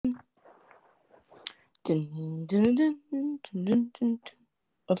Dun, dun, dun, dun, dun, dun, dun.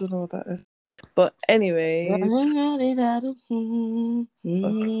 I don't know what that is. But anyway. Oh,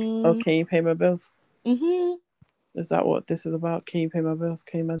 can you pay my bills? Mm-hmm. Is that what this is about? Can you pay my bills?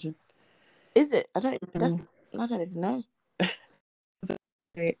 Can you imagine? Is it? I don't even know.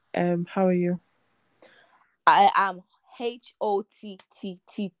 How are you? I am HOTTTTT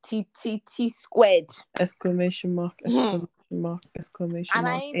squared. Exclamation mark, exclamation mark, exclamation and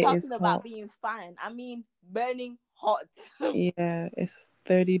mark. I ain't It talking is about hot. being fine. I mean burning hot. Yeah, it's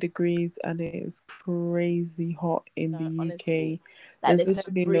 30 degrees and it is crazy hot in the UK. Honestly, like, there's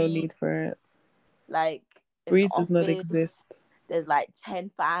literally no need for it. Like, breeze does not exist. There's like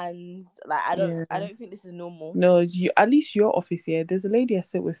 10 fans. Like, I don't think this is normal. No, at least your office, yeah. There's a lady I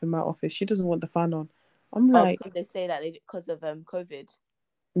sit with in my office. She doesn't want the fan on. I'm like, because they say that because of COVID.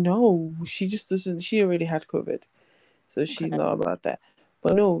 No, she just doesn't. She already had COVID, so she's not about that.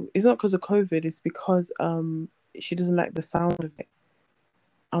 But no, it's not because of COVID. It's because she doesn't like the sound of it.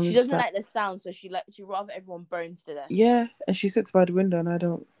 She doesn't like the sound, so she rather everyone burns to death. Yeah, and she sits by the window, and I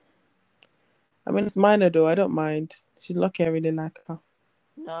don't. I mean, it's minor though. I don't mind. She's lucky I really like her.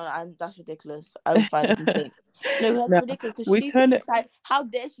 No, that's ridiculous. I would find a complaint. No, that's ridiculous because she sits beside. How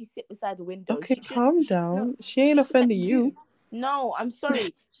dare she sit beside the window? Okay, calm down. She ain't offending you. No, I'm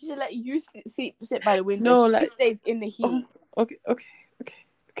sorry. She should let you sit by the window. No, she stays in the heat. Okay.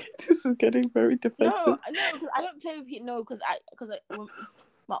 This is getting very defensive. No, because I don't play with heat. No, because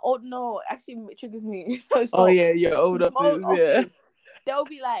my old actually triggers me. So yeah, your old office, yeah. They'll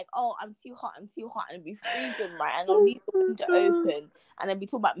be like, "Oh, I'm too hot," and it'll be freezing, right? And they'll leave the window open, and then we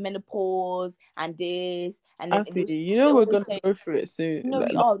talk about menopause and this, and then we're gonna go through it soon. No,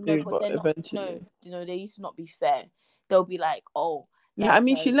 but eventually. No, they used to not be fair. They'll be like, "Oh." Yeah, I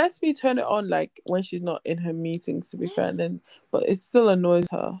mean, she lets me turn it on like when she's not in her meetings, to be fair, but it still annoys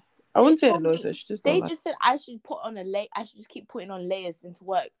her. I wouldn't say it annoys her. She just just said I should put on I should just keep putting on layers into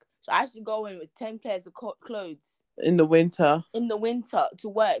work. So I should go in with 10 pairs of clothes in the winter to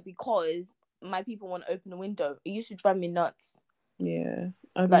work because my people want to open the window. It used to drive me nuts. Yeah,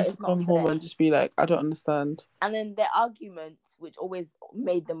 I used to come home and just be like, I don't understand. And then their argument, which always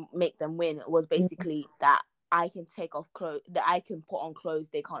make them win, was basically that I can take off clothes, that I can put on clothes,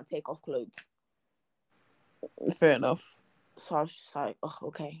 they can't take off clothes. Fair enough. So I was just like, oh,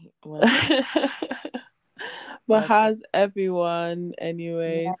 okay. But how's everyone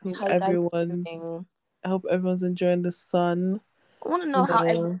anyways? I hope everyone's enjoying the sun. I want to know how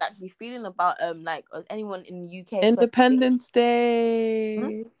everyone's actually feeling about like anyone in the UK. Independence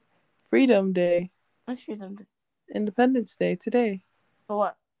Day. Freedom Day. What's Freedom Day? Independence Day today. For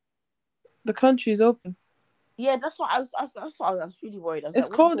what? The country's open. Yeah, that's what I was really worried. It's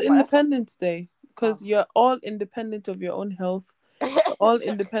called Independence Day because you're all independent of your own health. All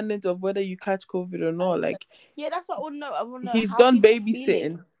independent of whether you catch COVID or not. Like, yeah, that's what I want to know. I want to know. He's done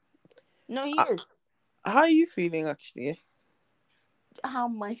babysitting. No, he is. How are you feeling, actually? How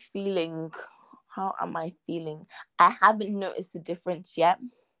am I feeling? I haven't noticed a difference yet.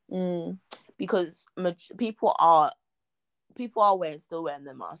 Because people are still wearing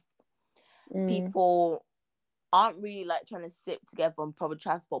their masks. People aren't really like trying to sit together on public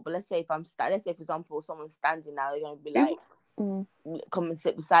transport. But let's say for example, someone's standing now, they're gonna be like, come and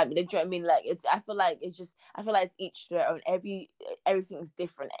sit beside me. Do you know what I mean? Like, I feel like it's each their own. Everything's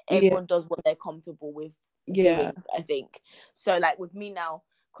different. Everyone does what they're comfortable with doing, I think. So like with me now,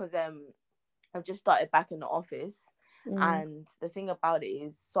 because I've just started back in the office, and the thing about it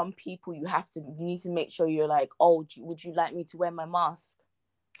is some people you need to make sure you're like, oh, would you like me to wear my mask?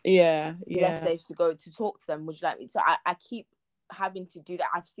 Let's say to talk to them, would you like me to? I keep having to do that.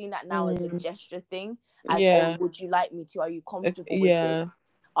 I've seen that now as a gesture thing. Oh, would you like me to? Are you comfortable with this?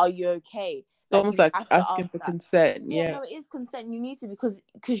 Are you okay? It's almost like asking for consent. No, it is consent. You need to because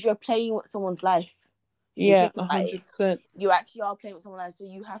you're playing with someone's life. 100%. You actually are playing with someone's life, so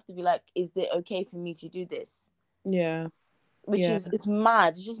you have to be like, is it okay for me to do this? Yeah. Which is, it's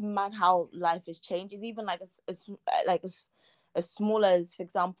mad. It's just mad how life has changed. It's even like as small as, for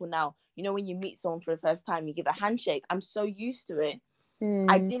example, now, you know, when you meet someone for the first time, you give a handshake. I'm so used to it.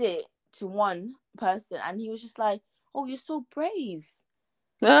 I did it to one person and he was just like, oh, you're so brave.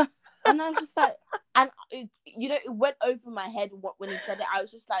 And I was just like, and it went over my head when he said it. I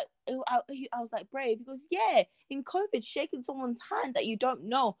was just like, I was like, brave. He goes, yeah, in COVID, shaking someone's hand that you don't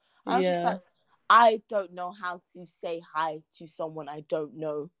know. I was just like, I don't know how to say hi to someone I don't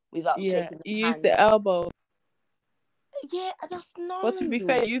know without shaking their hand. You use the elbow. Yeah, that's no. But to be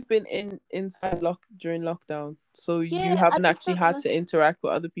fair, you've been inside during lockdown, so you Yeah, I haven't just actually don't had to understand. interact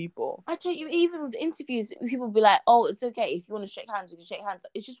with other people. I tell you, even with interviews, people be like, "Oh, it's okay if you want to shake hands, you can shake hands."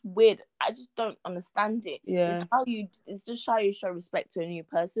 It's just weird. I just don't understand it. Yeah. It's just how you show respect to a new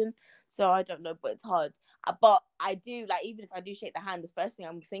person. So I don't know, but it's hard. But I do like, even if I do shake the hand, the first thing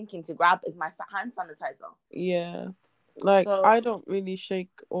I'm thinking to grab is my hand sanitizer. Yeah. Like, So I don't really shake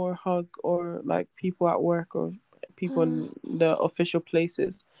or hug or like people at work or people in the official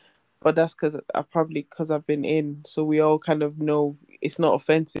places. But that's because I've been in. So we all kind of know it's not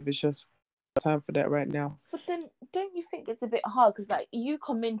offensive. It's just time for that right now. But then, don't you think it's a bit hard? Because like, you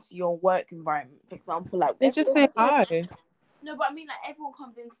come into your work environment, for example, like They just say hi. no, but I mean, like, everyone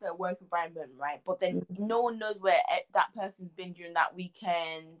comes into their work environment, right? But then Mm. no one knows where that person's been during that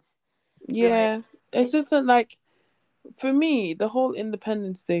weekend. Yeah. It doesn't like, for me, the whole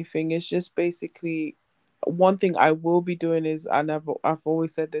Independence Day thing is just basically one thing I will be doing is, and I've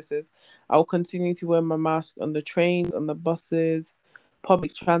always said this, is I'll continue to wear my mask on the trains, on the buses,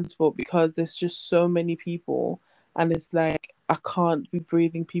 public transport, because there's just so many people, and it's like I can't be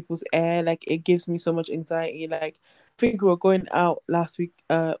breathing people's air. Like, it gives me so much anxiety. Like, I think we were going out last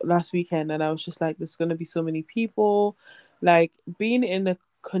weekend, and I was just like, there's gonna be so many people. Like, being in a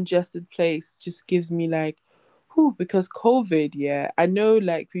congested place just gives me like, who, because COVID, yeah, I know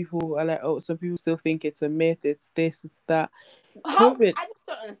like people are like, oh, some people still think it's a myth, it's this, it's that. COVID, I just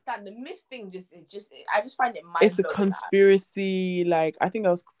don't understand the myth thing. I just find it it's mind a blowing. conspiracy. Like, I think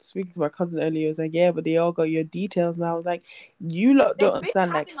I was speaking to my cousin earlier. I was like, yeah, but they all got your details now. I was like, you lot don't They've been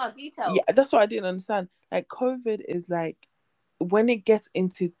understand. Like, having our yeah, details. that's what I didn't understand. Like, COVID is like, when it gets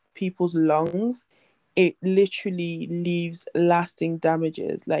into people's lungs, it literally leaves lasting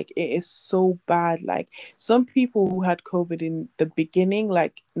damages. Like, it is so bad. Like, some people who had COVID in the beginning,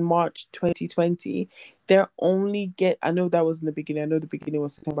 like March 2020, they're only get, I know that was in the beginning. I know the beginning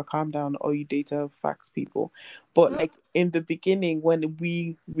was September. Calm down, all you data facts people. But like, in the beginning, when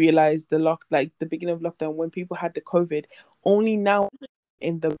we realized like the beginning of lockdown, when people had the COVID, only now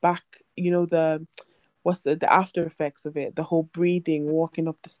in the back, the what's the after effects of it, the whole breathing, walking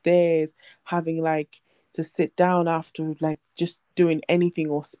up the stairs, having like to sit down after like just doing anything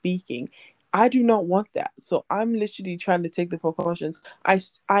or speaking. I do not want that, so I'm literally trying to take the precautions. I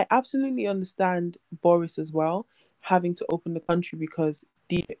absolutely understand Boris as well, having to open the country, because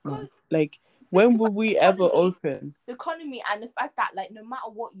man, like, when will we ever open? The economy and the fact that, like, no matter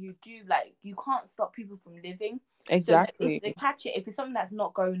what you do, like, you can't stop people from living. Exactly. So, like, if it's something that's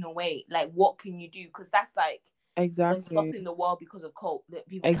not going away, like, what can you do? Because that's like stopping the world because of cold. That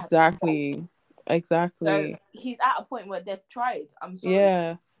people exactly. So he's at a point where they've tried. I'm sorry.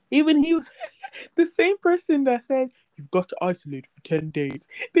 Yeah. Even he was the same person that said, you've got to isolate for 10 days.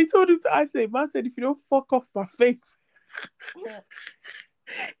 They told him to isolate. Man said, if you don't fuck off my face.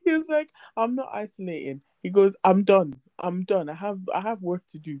 He was like, I'm not isolating. He goes, I'm done. I have work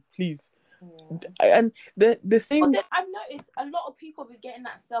to do. Please. Yeah. And the same. But then I've noticed a lot of people be getting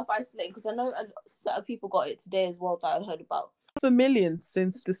that self-isolating, because I know a set of people got it today as well that I heard about. A million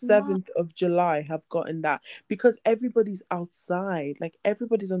since the 7th of July have gotten that, because everybody's outside, like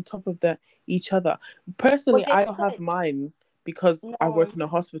everybody's on top of each other. Personally, I don't have mine because I work in a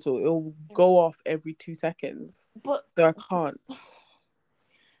hospital. It'll go off every 2 seconds, so I can't.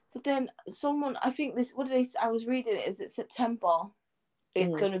 But then I think this, I was reading it, is it September?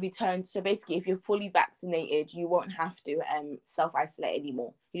 It's going to be turned, so basically if you're fully vaccinated, you won't have to self-isolate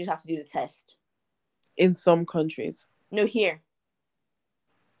anymore. You just have to do the test. In some countries. No, here.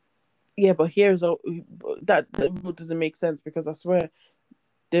 Yeah, but here's that doesn't make sense, because I swear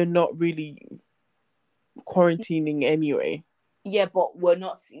they're not really quarantining anyway. Yeah, but we're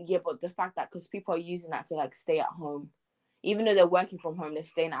not. Yeah, but the fact that, because people are using that to like stay at home, even though they're working from home, they're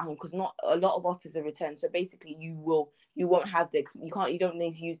staying at home, because not a lot of offices are returned. So basically, you won't have you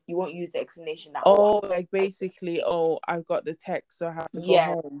won't use the explanation that. Like basically, I got the text, so I have to go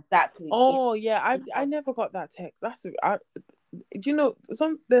home. Exactly. Oh yeah, I never got that text. Do you know,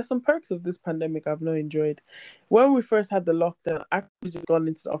 there's some perks of this pandemic I've not enjoyed. When we first had the lockdown, I could have just gone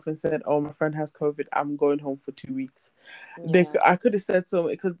into the office and said, oh, my friend has COVID, I'm going home for 2 weeks. Yeah. I could have said so,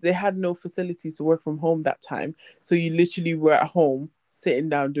 because they had no facilities to work from home that time. So you literally were at home, sitting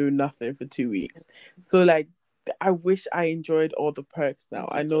down, doing nothing for 2 weeks. So like, I wish I enjoyed all the perks now.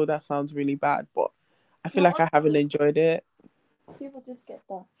 I know that sounds really bad, but I feel like I haven't enjoyed it. People did get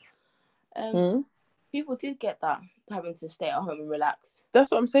that. People did get that, having to stay at home and relax.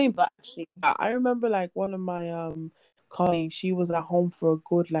 That's what I'm saying. But actually, I remember like one of my colleagues, she was at home for a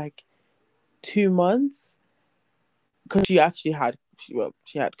good like 2 months, because she actually had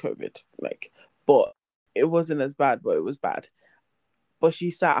she had COVID. Like, but it wasn't as bad, but it was bad. But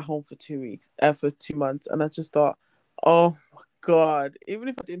she sat at home for 2 weeks, for 2 months, and I just thought, oh my God, even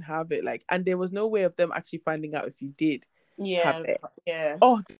if I didn't have it, like, and there was no way of them actually finding out if you did have Yeah, it. yeah.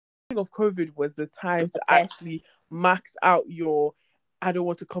 Oh, the thing of COVID was the time to actually max out your, I don't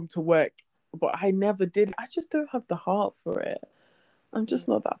want to come to work, but I never did. I just don't have the heart for it. I'm just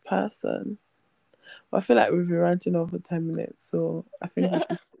not that person. But I feel like we've been ranting over 10 minutes, so I think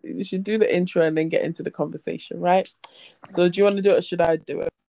we should do the intro and then get into the conversation, right? So do you want to do it or should I do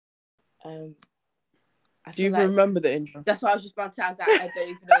it? Do you even remember the intro? That's what I was just about to say. I was like, I don't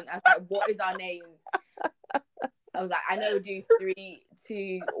even know. I was like, what is our names? I was like, I know we'll do 3,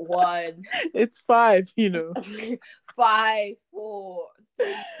 2, 1. It's 5, you know. 5, 4,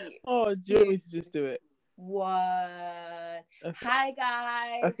 3. Oh, do you want me to just do it? 1. Okay. Hi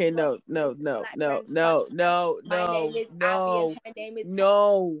guys. Okay, no. My name is Abby and her name is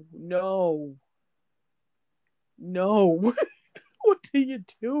No. What are you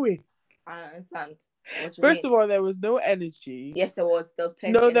doing? I don't understand. First of all, there was no energy. Yes, there was. There was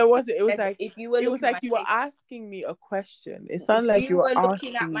plenty. No, there wasn't. It was like if you were. It was like you were asking me a question. It sounded like you were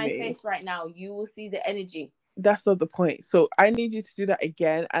looking at my face right now. You will see the energy. That's not the point. So I need you to do that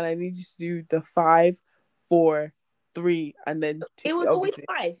again, and I need you to do the 5, 4, 3, and then 2. It was always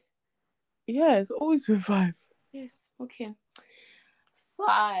 5. Yeah, it's always been 5. Yes. Okay.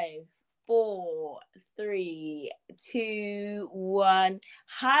 5, 4, 3, 2, 1.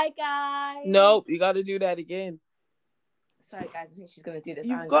 Hi guys. Nope, you got to do that again. Sorry guys, I think she's gonna do this.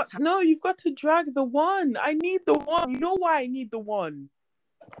 You've got to drag the 1. I need the 1. You know why I need the 1.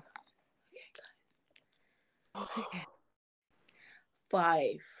 Okay, guys.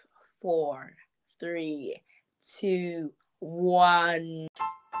 5, 4, 3, 2, 1.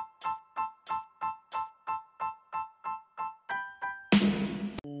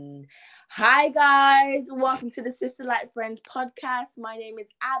 Hi guys, welcome to the Sister Like Friends podcast. My name is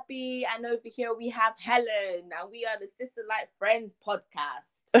Abby, and over here we have Helen, and we are the Sister Like Friends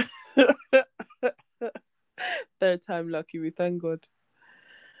podcast. Third time lucky, we thank God.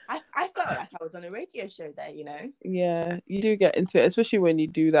 I felt like I was on a radio show there, you know. Yeah, you do get into it, especially when you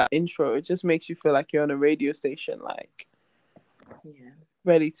do that intro. It just makes you feel like you're on a radio station, like, yeah,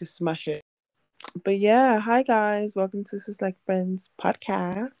 ready to smash it. But yeah, hi guys, welcome to Sister Like Friends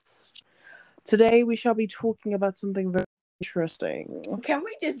podcast. Today we shall be talking about something very interesting. Can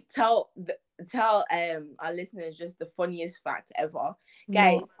we just tell our listeners just the funniest fact ever,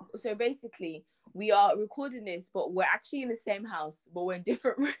 guys? No. So basically, we are recording this, but we're actually in the same house, but we're in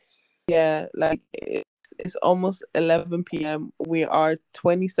different rooms. Yeah, like it's almost 11 p.m. We are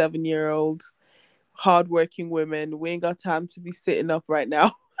 27-year-olds, hardworking women. We ain't got time to be sitting up right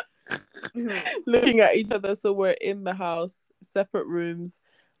now, looking at each other. So we're in the house, separate rooms,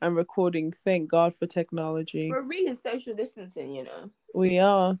 and recording. Thank God for technology. We're really social distancing, you know. We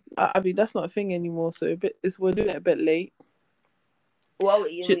are. I mean, that's not a thing anymore. So we're doing it a bit late. Well,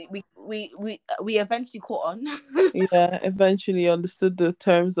 we eventually caught on. Yeah, eventually understood the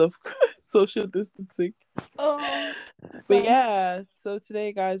terms of social distancing. Oh, but yeah. So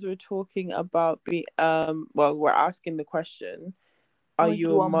today, guys, we're talking about we're asking the question: are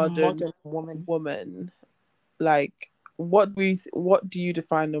you a modern woman? Like, what do you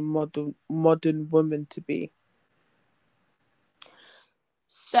define a modern woman to be?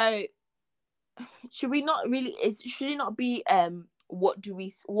 So, should it not be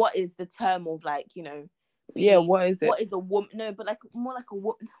what is the term of, like, you know? What is it? What is a woman? No, but like more like a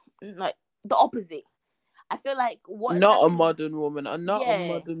woman, like the opposite. I feel like a modern woman. A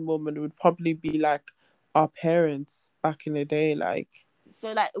modern woman would probably be like our parents back in the day, like.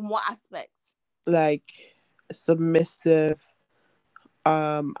 So, like, in what aspects? Like submissive,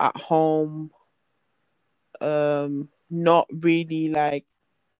 at home, not really like.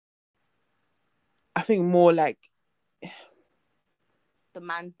 I think more like the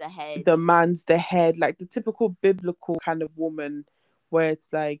man's the head, like the typical biblical kind of woman, where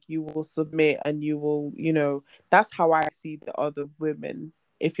it's like you will submit and you will, you know, that's how I see the other women.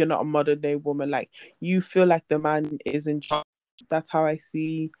 If you're not a modern day woman, like you feel like the man is in charge. That's how I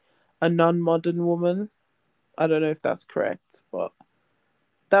see a non-modern woman. I don't know if that's correct, but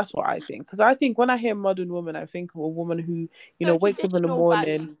that's what I think. Because I think when I hear modern woman, I think of a woman who, you know, wakes up in the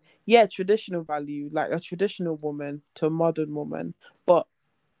morning. Values. Yeah, traditional value, like a traditional woman to a modern woman. But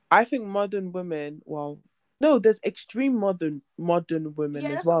I think modern women, well, no, there's extreme modern women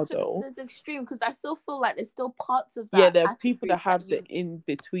as well, though. There's extreme, because I still feel like there's still parts of that. Yeah, there are people that have the in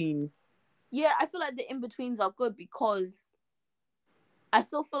between. Yeah, I feel like the in betweens are good because I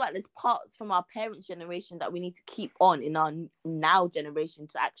still feel like there's parts from our parents' generation that we need to keep on in our now generation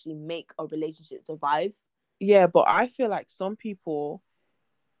to actually make a relationship survive. Yeah, but I feel like some people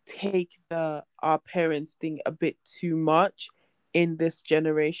take our parents thing a bit too much in this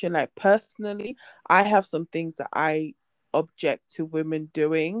generation. Like personally, I have some things that I object to women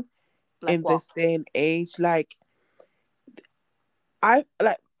doing Like in what? this day and age. Like I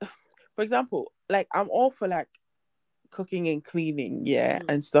like, for example, like I'm all for like cooking and cleaning, yeah,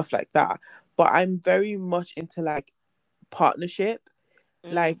 and stuff like that. But I'm very much into like partnership.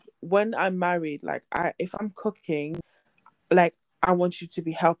 Like when I'm married, like if I'm cooking, like I want you to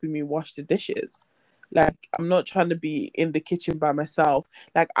be helping me wash the dishes. Like I'm not trying to be in the kitchen by myself.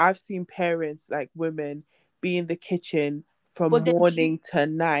 Like I've seen parents, like women, be in the kitchen from But then morning to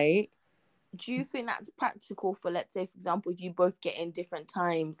night. do you think that's practical for, let's say, for example, if you both get in different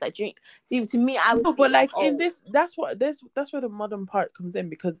times? Like, see, to me, I would No, see but it like, like in this, that's where the modern part comes in,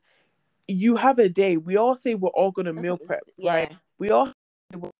 because you have a day. We all say we're all gonna meal prep, yeah, right? We all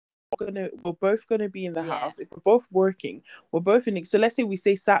we're both gonna be in the yeah, house. If we're both working, we're both in. So let's say we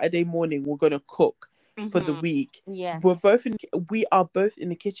say Saturday morning we're gonna cook for the week. yes, We are both in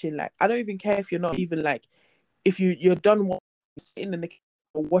the kitchen. Like I don't even care if you're not even like, if you're done sitting in the kitchen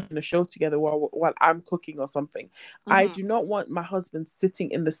or watching a show together while I'm cooking or something. I do not want my husband sitting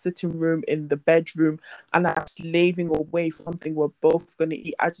in the sitting room, in the bedroom, and I'm slaving away for something we're both gonna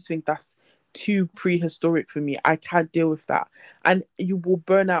eat. I just think that's too prehistoric for me. I can't deal with that. And you will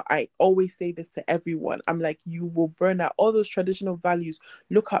burn out. I always say this to everyone. I'm like, you will burn out. All those traditional values.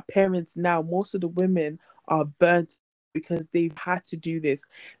 Look at parents now. Most of the women are burnt because they've had to do this.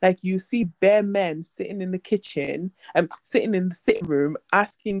 Like you see bare men sitting in the kitchen and sitting in the sitting room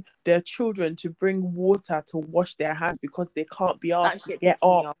asking their children to bring water to wash their hands because they can't be asked to get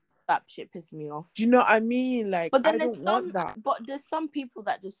up. That shit pisses me off. Do you know what I mean? Like, but then I don't want that. But there's some people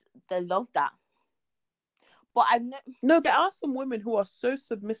that just, they love that. But No, there are some women who are so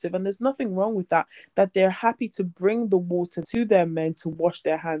submissive, and there's nothing wrong with that. That they're happy to bring the water to their men to wash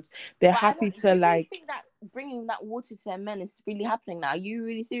their hands. They're happy to do you really like. think that bringing that water to their men is really happening now? Are you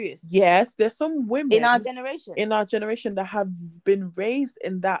really serious? Yes, there's some women in our generation that have been raised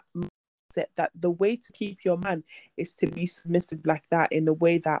in that mindset that the way to keep your man is to be submissive like that, in the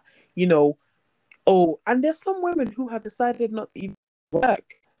way that, you know. Oh, and there's some women who have decided not to even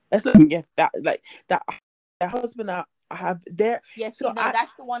work. Let's not get that, like that their husband have their. Yes, So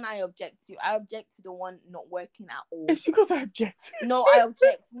that's the one I object to. I object to the one not working at all. It's because I object. No, I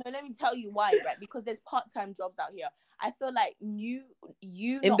object. No, let me tell you why, right? Because there's part-time jobs out here. I feel like you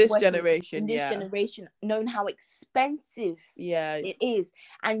in not this working generation, in this generation, knowing how expensive it is,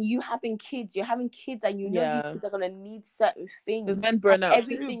 and you having kids, you're having kids, and you know these kids are gonna need certain things. Because men burn out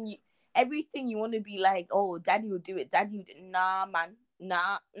everything you want to be like, oh, daddy will do it, daddy will do it. Nah, man,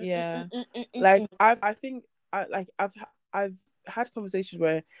 nah. Yeah. Like I think I've had conversations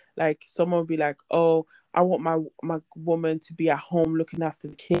where like someone will be like, oh, I want my woman to be at home looking after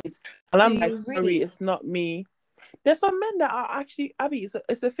the kids, and I'm like, sorry, it's not me. There's some men that are actually, Abby,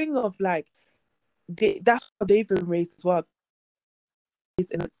 it's a thing of like, that's how they've been raised as well.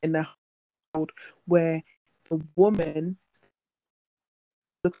 It's in a household where the woman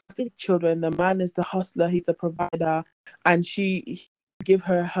looks after the children, the man is the hustler, he's the provider, and she give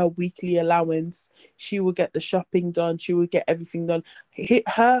her weekly allowance. She will get the shopping done. She will get everything done.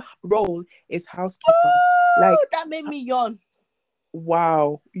 Her role is housekeeper. Like that made me yawn.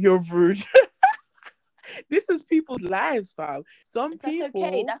 Wow, you're rude. This is people's lives, fam. That's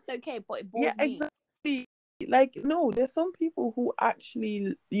okay, but it bores me. Exactly. Like, no, there's some people who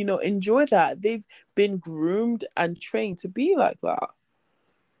actually, enjoy that. They've been groomed and trained to be like that.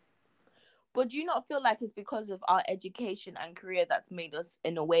 But do you not feel like it's because of our education and career that's made us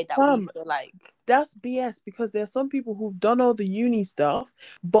in a way that we feel like... That's BS, because there are some people who've done all the uni stuff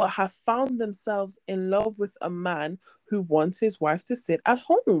but have found themselves in love with a man who wants his wife to sit at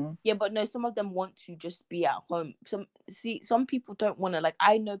home. Yeah, but no, some of them want to just be at home. Some people don't want to, like,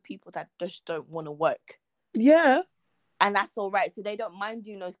 I know people that just don't want to work. Yeah. And that's all right. So they don't mind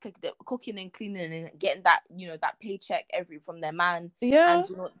doing those cooking and cleaning and getting that, that paycheck from their man. Yeah.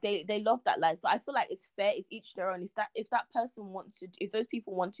 And they love that life. So I feel like it's fair. It's each their own. If that person wants to, if those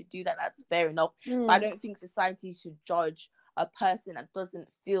people want to do that, that's fair enough. But I don't think society should judge a person that doesn't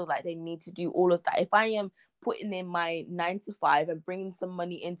feel like they need to do all of that. If I am putting in my 9 to 5 and bringing some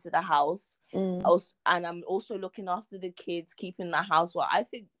money into the house, and I'm also looking after the kids, keeping the house well, I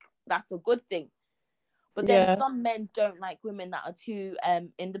think that's a good thing. But then some men don't like women that are too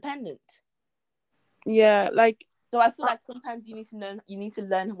independent. Yeah, like, so I feel like sometimes you need to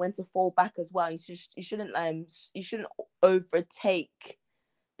learn when to fall back as well. You shouldn't overtake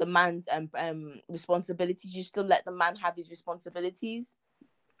the man's responsibilities, you still let the man have his responsibilities?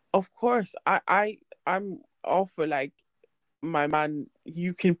 Of course, I'm all for like my man.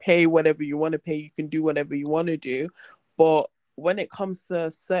 You can pay whatever you want to pay. You can do whatever you want to do, but when it comes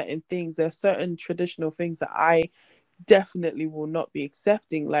to certain things, there's certain traditional things that I definitely will not be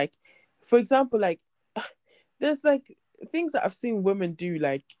accepting. Like, for example, like there's like things that I've seen women do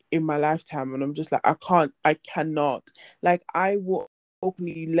like in my lifetime, and I'm just like, I cannot. Like, I will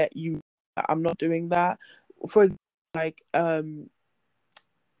openly let you. I'm not doing that. For example, like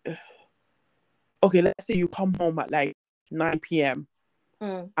okay, let's say you come home at like 9 p.m.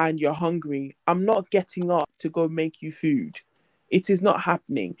 and you're hungry. I'm not getting up to go make you food. It is not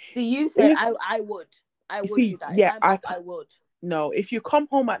happening. Do you say I would? I would See, do that. yeah, If I'm up, I would. no, if you come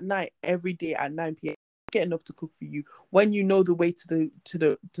home at night every day at 9 p.m., getting up to cook for you when you know the way to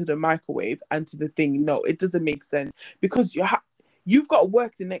the microwave and to the thing, no, it doesn't make sense because you've got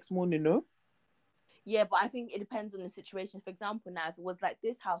work the next morning, no? Yeah, but I think it depends on the situation. For example, now if it was like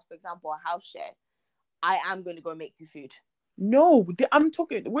this house, for example, a house share, I am going to go make you food. No, we're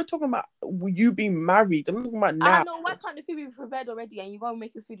talking about you being married. I'm talking about now. I know, why can't the food be prepared already and you go and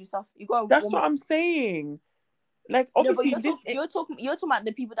make your food yourself? You go. That's what I'm saying. Like, No, but obviously, you're talking about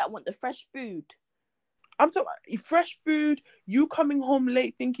the people that want the fresh food. I'm talking about fresh food. You coming home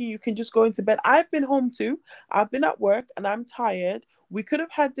late thinking you can just go into bed. I've been home too. I've been at work and I'm tired. We could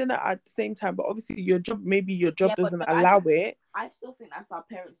have had dinner at the same time, but obviously maybe your job Yeah, but doesn't no, allow it. I still think that's our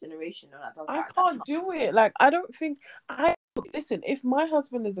parents' generation that does I that. can't do it. Like, I don't think listen, if my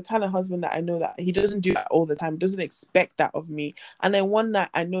husband is the kind of husband that I know that he doesn't do that all the time, doesn't expect that of me, and then one night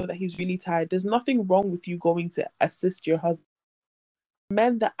I know that he's really tired, there's nothing wrong with you going to assist your husband.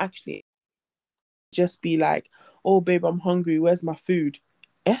 Men that actually just be like, oh babe, I'm hungry, where's my food?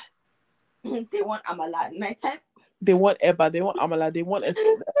 Eh? They want amala at night time. They want eba, they want amala, they want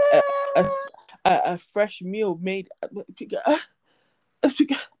a fresh meal made.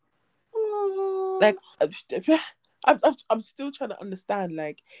 Like, I'm still trying to understand.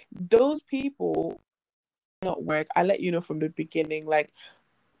 Like, those people not work. I let you know from the beginning. Like,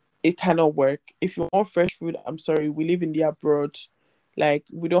 it cannot work. If you want fresh food, I'm sorry. We live in the abroad. Like,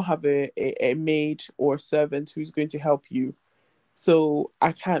 we don't have a maid or servant who's going to help you. So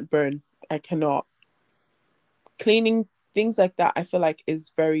I can't burn. I cannot. Cleaning things like that, I feel like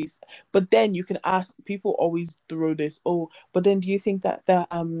is very. But then you can ask. People always throw this. Oh, but then do you think that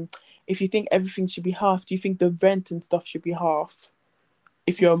if you think everything should be half, do you think the rent and stuff should be half?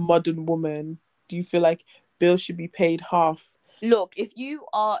 If you're a modern woman, do you feel like bills should be paid half? Look, if you're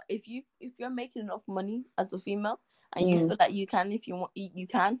making enough money as a female and you feel like you can, if you want, you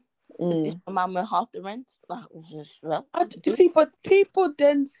can assist your mom with half the rent. Well, See, but people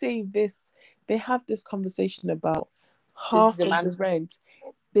then say this. They have this conversation about This is half the of the man's. rent.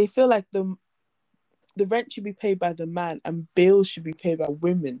 They feel like the rent should be paid by the man and bills should be paid by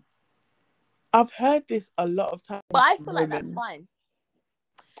women. I've heard this a lot of times But I from feel like that's women. fine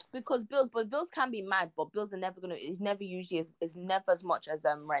because bills can be mad, but bills are never gonna. It's never usually it's never as much as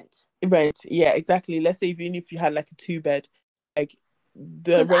rent. Rent, yeah, exactly. Let's say even if you had like a 2 bed, like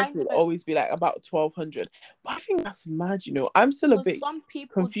the rent would always be like about 1,200. But I think that's mad. I'm still a bit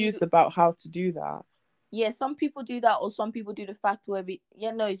confused about how to do that. Yeah, some people do that, or some people do the fact where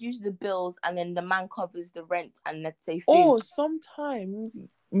it's usually the bills and then the man covers the rent and let's say food. Or sometimes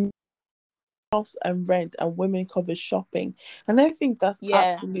house and rent and women cover shopping, and I think that's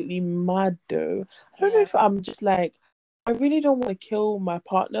absolutely mad though. I don't know if I'm just like, I really don't want to kill my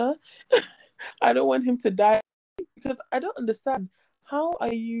partner. I don't want him to die because I don't understand, how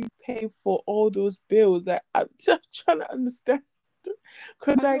are you paying for all those bills? Like, I'm just trying to understand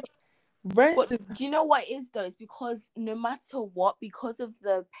because like rent but do you know what it is though? It's because no matter what, because of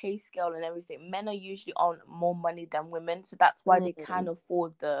the pay scale and everything, men are usually on more money than women, so that's why they can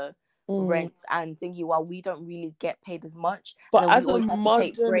afford the rent and thinking, well, we don't really get paid as much. But as a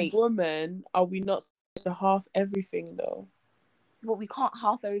modern woman, are we not supposed to half everything though? But we can't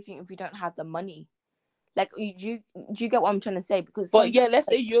half everything if we don't have the money. Like, do you get what I'm trying to say? Because let's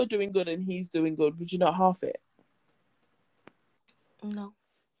say you're doing good and he's doing good, would you not half it? No.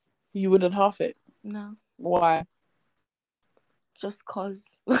 You wouldn't half it? No. Why? Just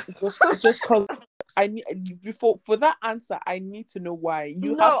cause. just cause. I need before for that answer. I need to know why.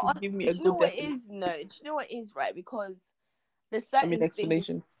 You have to give me a good definition. Do you know what is right? Because there's certain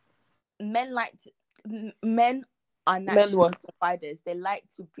explanation. Men are natural providers. They like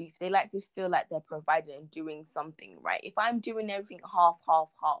to brief. They like to feel like they're providing and doing something, right? If I'm doing everything half, I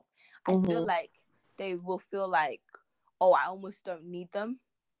feel like they will feel like, oh, I almost don't need them.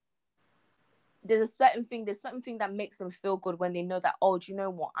 there's something thing that makes them feel good when they know that, oh, do you know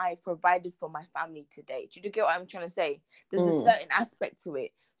what, I provided for my family today. Do you get what I'm trying to say? There's a certain aspect to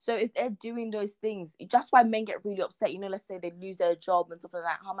it. So if they're doing those things, that's why men get really upset. Let's say they lose their job and stuff like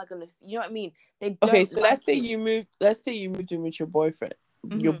that. How am I gonna? You know what I mean? They don't. Okay, so like let's say you moved in with your boyfriend.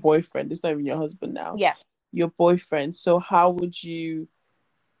 Your boyfriend. It's not even your husband now. Yeah. Your boyfriend. So how would you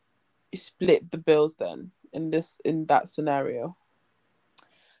split the bills then in that scenario?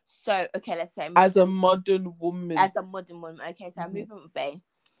 So okay, let's say as a modern woman. Okay, so I'm moving with Bay.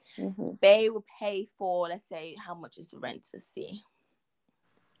 Bay will pay for, let's say, how much is the rent? Let's see.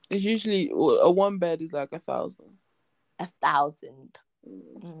 It's usually a one bed is like 1,000. 1,000.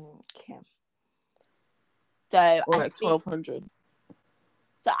 Okay. So or like 1,200.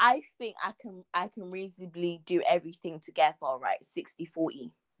 So I think I can reasonably do everything together, right?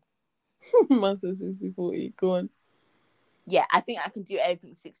 60-40. Man says 60-40. Go on. Yeah, I think I can do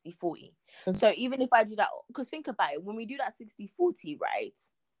everything 60-40. So even if I do that, because think about it, when we do that 60-40, right?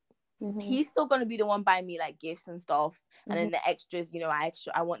 He's still gonna be the one buying me like gifts and stuff, and then the extras.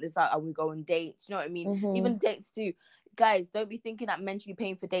 I want this out. I will go on dates. You know what I mean? Even dates too. Guys, don't be thinking that men should be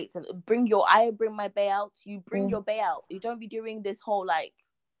paying for dates and bring my bay out. You bring your bay out. You don't be doing this whole like,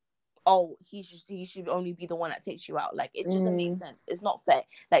 oh, he should only be the one that takes you out. Like, it doesn't make sense. It's not fair.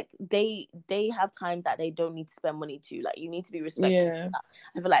 Like, they have times that they don't need to spend money too. Like, you need to be respectful. Yeah.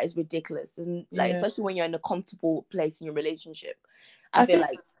 I feel like it's ridiculous. Especially when you're in a comfortable place in your relationship.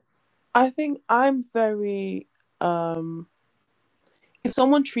 I think I'm very if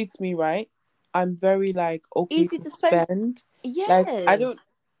someone treats me right, I'm very like okay easy to spend. Yes. Like I don't.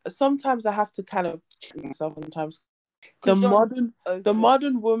 Sometimes I have to kind of check myself. Sometimes the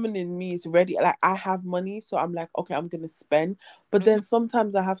modern woman in me is ready. Like I have money, so I'm like, okay, I'm gonna spend. But then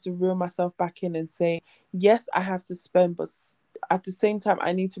sometimes I have to reel myself back in and say, yes, I have to spend, but at the same time,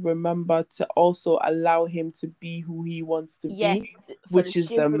 I need to remember to also allow him to be who he wants to be, which is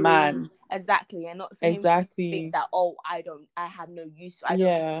the man. Exactly, and not for him to think that, oh, I have no use. I don't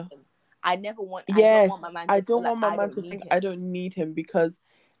need him. I never want. Yes, I don't want my man to think I don't need him because,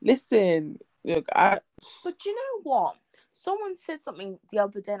 listen, look, But you know what? Someone said something the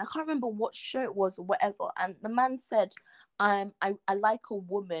other day, and I can't remember what show it was or whatever. And the man said, I like a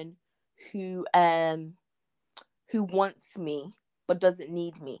woman who wants me but doesn't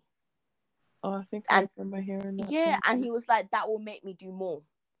need me." Oh, I think I remember hearing that. Yeah, and he was like, "That will make me do more."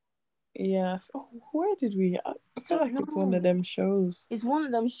 Yeah. Oh, where did we? I feel like it's one of them shows. It's one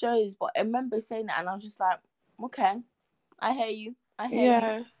of them shows, but I remember saying that, and I was just like, "Okay, I hear you. I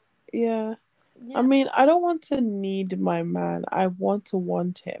hear you." Yeah. I mean, I don't want to need my man. I want to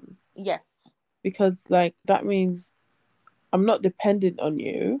want him. Yes. Because, like, that means I'm not dependent on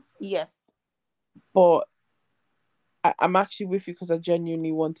you. Yes. But I'm actually with you because I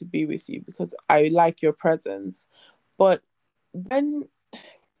genuinely want to be with you because I like your presence. But when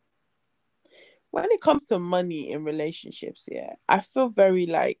it comes to money in relationships, I feel very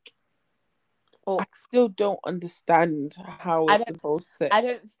like I still don't understand how it's supposed to. I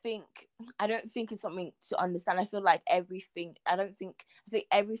don't think it's something to understand. I feel like I think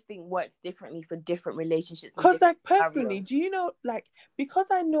everything works differently for different relationships. Because, like, personally, do you know, like, because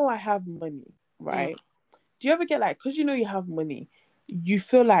I know I have money, right? Do you ever get like, because you know you have money, you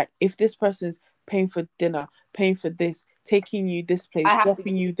feel like if this person's paying for dinner, paying for this, taking you this place,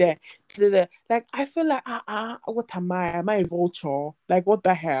 dropping you there, like I feel like what am I? Am I a vulture? Like what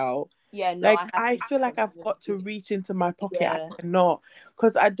the hell? Yeah, no. Like I feel like I've got to reach into my pocket. I cannot,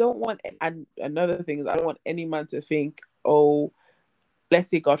 because I don't want. And another thing is, I don't want any man to think, oh, let's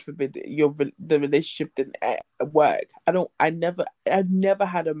say God forbid the relationship didn't work. I've never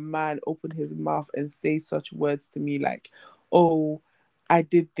had a man open his mouth and say such words to me like, oh, I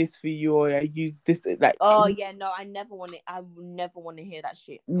did this for you, or I used this, like. Oh yeah, no, I would never want to hear that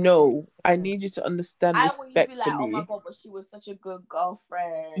shit. No, I need you to understand respectfully. I want you to be like, oh my God, but she was such a good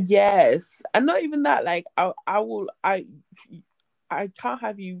girlfriend. Yes, and not even that. Like I can't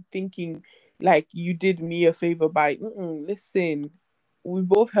have you thinking like you did me a favor by listen. We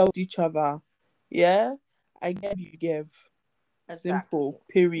both helped each other. Yeah, I gave, you give. Exactly. Simple.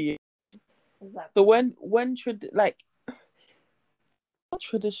 Period. Exactly. So when tradition, like,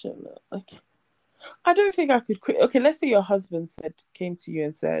 I don't think I could quit. Okay, let's say your husband came to you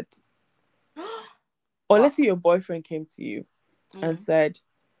and said, or let's say your boyfriend came to you and said,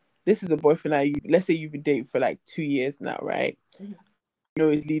 "This is the boyfriend let's say you've been dating for like 2 years now, right? You know,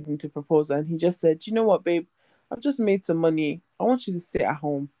 it's leading to proposal, and he just said, you know what, babe, I've just made some money. I want you to sit at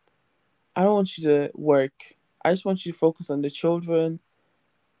home. I don't want you to work. I just want you to focus on the children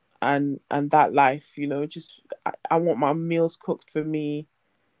and that life, you know, just I want my meals cooked for me.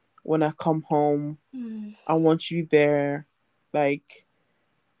 when I come home. I want you there. Like,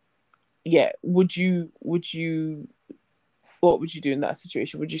 yeah, would you what would you do in that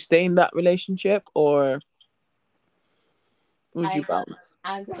situation? Would you stay in that relationship or would you bounce?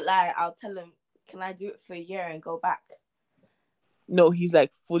 I ain't gonna lie, I'll tell him, can I do it for a year and go back? No, he's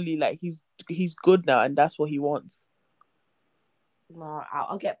like fully like he's good now and that's what he wants. No,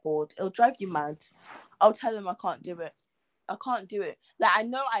 I'll get bored. It'll drive you mad. I'll tell him I can't do it. I can't do it. Like, I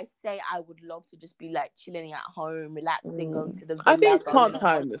know I say I would love to just be like chilling at home, relaxing, going to the villa, I think going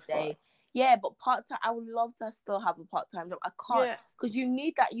part-time on is fine. Yeah, but part-time, I would love to still have a part-time job. I can't, because you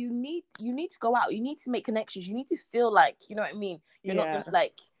need that. You need to go out. You need to make connections. You need to feel like, you know what I mean? You're not just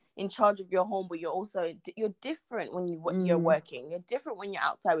like in charge of your home, but you're different when you're working. You're different when you're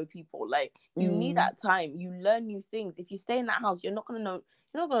outside with people. Like, you need that time. You learn new things. If you stay in that house, you're not gonna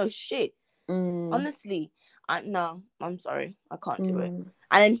know shit. Honestly, no, I'm sorry, I can't do it.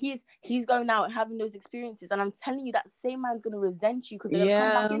 And then he's going out having those experiences, and I'm telling you, that same man's gonna resent you because they're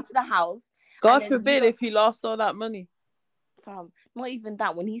gonna come back into the house. God forbid if he lost all that money. Fam, not even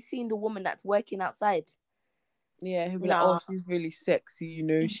that. When he's seen the woman that's working outside, yeah, he'll be like, "Oh, she's really sexy, you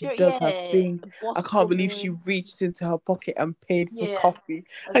know. She does her thing. I can't believe she reached into her pocket and paid for coffee."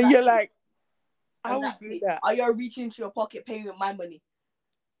 Exactly. And you're like, "I would do that." Are you reaching into your pocket, paying with my money?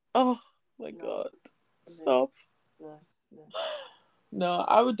 Oh my God. Stop. No,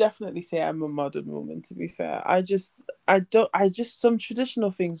 I would definitely say I'm a modern woman, to be fair. Some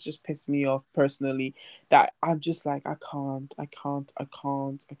traditional things just piss me off personally, that I'm just like, I can't. Like,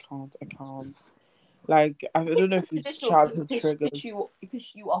 I don't know if it's childhood triggers. It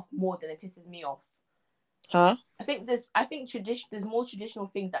piss you off more than it pisses me off. Huh? I think there's more traditional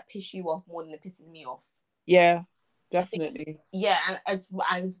things that piss you off more than it pisses me off. Yeah. Definitely. And it's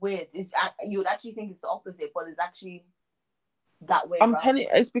weird. You would actually think it's the opposite, but it's actually that way. I'm telling you,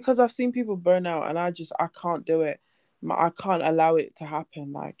 it's because I've seen people burn out, and I can't do it. I can't allow it to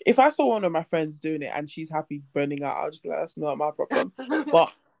happen. Like, if I saw one of my friends doing it and she's happy burning out, I'll just be like, that's not my problem.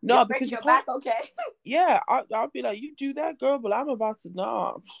 But no, because you can't. Back, okay. Yeah, I'll be like, you do that, girl, but I'm about to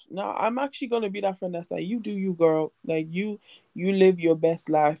no. I'm actually gonna be that friend that's like, you do you, girl. Like, you live your best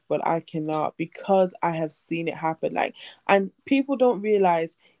life, but I cannot, because I have seen it happen. Like, and people don't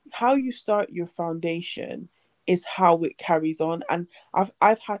realize how you start your foundation is how it carries on. And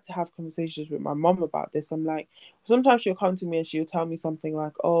I've had to have conversations with my mom about this. I'm like, sometimes she'll come to me and she'll tell me something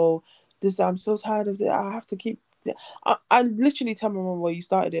like, oh, I'm so tired of it. I have to keep. I literally tell my mom, well, you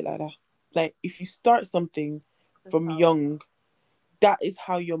started it like that. Like, if you start something from young, that is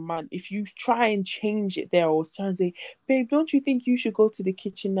how your man, if you try and change it there or try and say, babe, don't you think you should go to the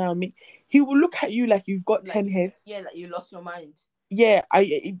kitchen now? He will look at you like you've got 10 heads. Yeah, like you lost your mind. Yeah, are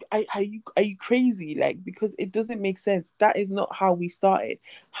you crazy? Like, because it doesn't make sense. That is not how we started.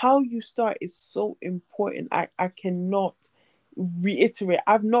 How you start is so important. I cannot reiterate.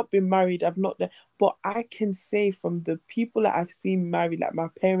 I've not been married. But I can say from the people that I've seen married, like my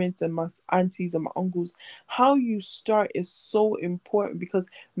parents and my aunties and my uncles, how you start is so important, because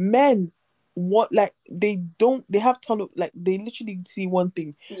men they have tunnel, like they literally see one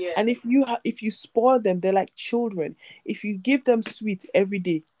thing. And if you spoil them, they're like children. If you give them sweet every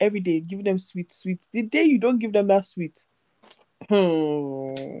day, give them sweet, the day you don't give them that sweet,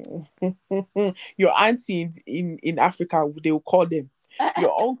 your auntie in Africa, they will call them.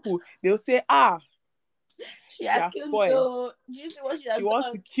 Your uncle, they'll say, she has killed me though. She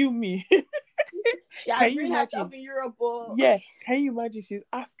wants to kill me. She has bring herself in Europe. Yeah, can you imagine? She's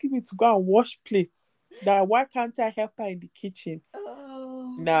asking me to go and wash plates. That why can't I help her in the kitchen?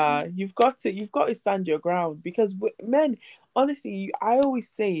 Nah, you've got to stand your ground, because men, honestly, I always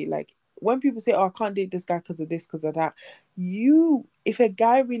say, like, when people say, oh, I can't date this guy because of this, because of that, if a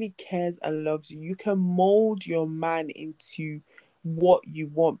guy really cares and loves you, you can mold your man into what you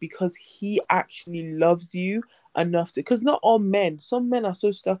want, because he actually loves you enough to, because not all men, some men are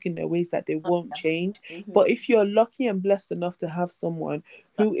so stuck in their ways that they won't change. But if you're lucky and blessed enough to have someone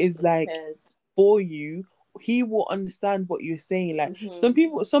who is like for you, he will understand what you're saying. Like,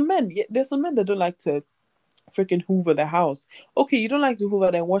 some men, there's some men that don't like to freaking hoover the house. Okay, you don't like to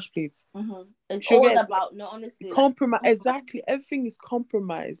hoover, then wash plates. It's all about, no, honestly, compromise. Exactly, everything is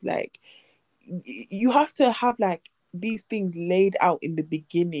compromise. Like, you have to have like these things laid out in the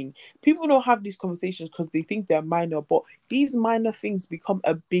beginning. People don't have these conversations because they think they're minor, but these minor things become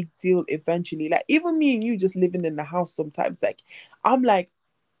a big deal eventually. Like, even me and you just living in the house sometimes, like, I'm like,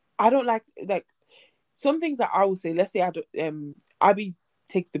 I don't like some things that I will say. Let's say Abby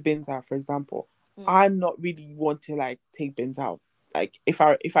takes the bins out, for example. I'm not really want to like take bins out. Like, if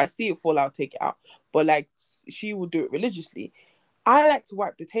I see it fall out, take it out. But like, she will do it religiously. I like to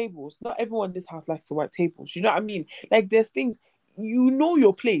wipe the tables. Not everyone in this house likes to wipe tables. You know what I mean? Like, there's things, you know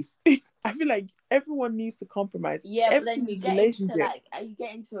your place. I feel like everyone needs to compromise. Yeah, but then Everything you is get into relationship. like you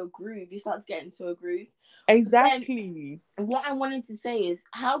get into a groove. You start to get into a groove. Exactly. Then, what I wanted to say is,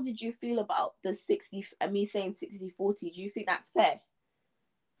 how did you feel about the 60? Me saying 60-40? Do you think that's fair?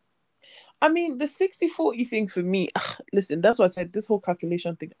 I mean, the 60-40 thing for me, listen, that's what I said, this whole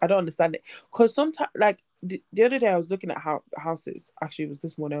calculation thing, I don't understand it. Because sometimes, like, the other day I was looking at houses, actually, it was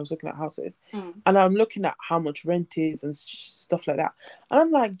this morning, I was looking at houses, and I'm looking at how much rent is and stuff like that. And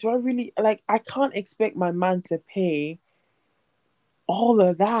I'm like, do I really, like, I can't expect my man to pay all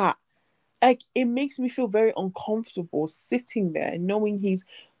of that. Like, it makes me feel very uncomfortable sitting there knowing he's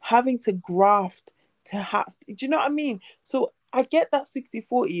having to graft to have, do you know what I mean? So I get that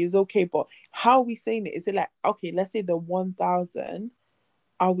 60-40 is okay, but how are we saying it? Is it like, okay, let's say the 1,000,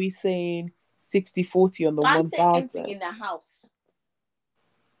 are we saying 60-40 on the I'm saying everything 1,000? in the house.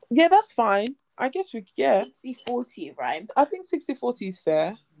 Yeah, that's fine. I guess 60-40, right? I think 60-40 is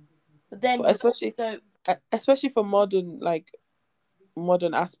fair. But then especially for modern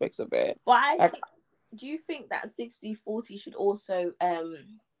aspects of it. But do you think that 60-40 should also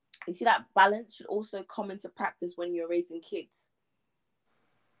you see that balance should also come into practice when you're raising kids?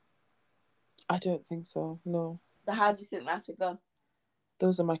 I don't think so. No. So how do you think that should go?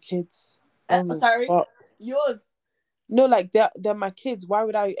 Those are my kids. Sorry, yours. No, like they're my kids. Why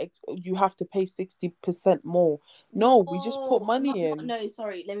would you have to pay 60% more? No, we just put money in. No,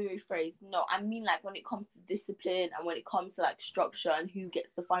 sorry, let me rephrase. No, I mean, like, when it comes to discipline and when it comes to like structure and who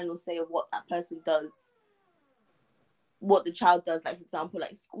gets the final say of what that person does, what the child does. Like, for example,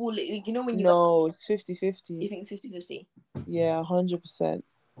 like school, you know, when you it's 50-50. You think it's 50-50? Yeah, 100%.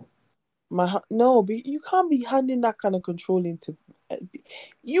 No, but you can't be handing that kind of control into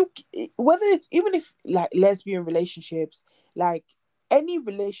whether it's, even if like lesbian relationships, like any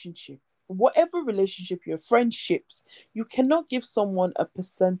relationship, whatever relationship, your friendships, you cannot give someone a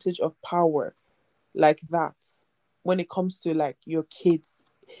percentage of power like that when it comes to like your kids.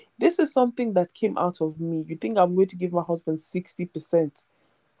 This is something that came out of me. You think I'm going to give my husband 60%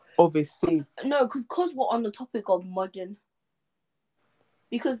 of a say? No, because we're on the topic of modern.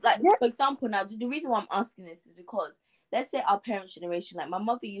 Because, like, for example, now, the reason why I'm asking this is because, let's say our parents' generation, like, my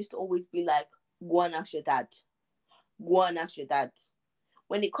mother used to always be like, go and ask your dad. Go and ask your dad.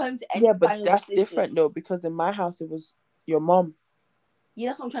 When it comes to any but that's different, though, because in my house, it was your mom. Yeah,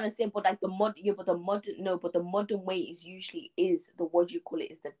 that's what I'm trying to say. But, like, the modern way is the, what you call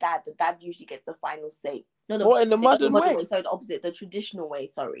it, is the dad. The dad usually gets the final say. In the modern way? Sorry, the opposite. The traditional way,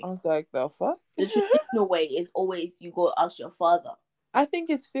 sorry. I was like, the fuck? The traditional way is always you go ask your father. I think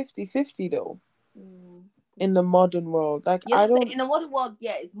it's 50-50 though. In the modern world, like, I don't. In the modern world,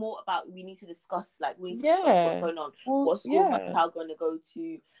 it's more about we need to discuss, like, we need to discuss what's going on, what school my child going to go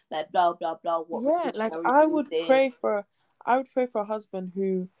to, like, blah blah blah. What like, I would pray for a husband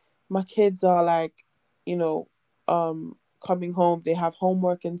who, my kids are like, you know, coming home, they have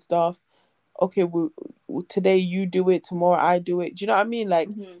homework and stuff. Okay, today you do it, tomorrow I do it. Do you know what I mean? Like,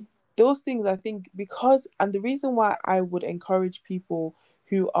 those things, I think, and the reason why I would encourage people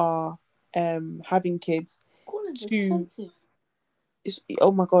who are having kids expensive.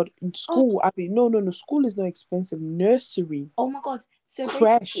 Oh my god, school. I mean, no, school is not expensive. Nursery. Oh my god. So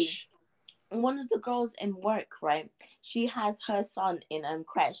creche. One of the girls in work, right? She has her son in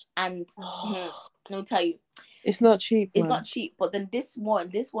creche, and let me tell you, it's not cheap. It's not cheap. But then this one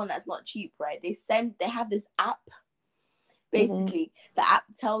that's not cheap, right? They have this app. Basically, the app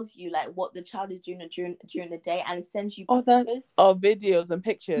tells you like what the child is doing during the day, and it sends you videos and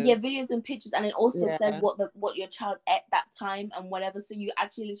pictures. Yeah, videos and pictures, and it also says what your child ate that time and whatever. So you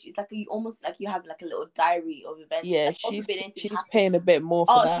actually, it's like you almost like you have like a little diary of events. Yeah, like, she's paying a bit more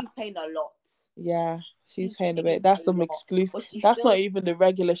for that. She's paying a lot. Yeah, she's paying a bit. That's some exclusive. That's not even the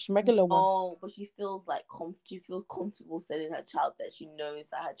regular schmegular one. Oh, but she feels like she feels comfortable sending her child that she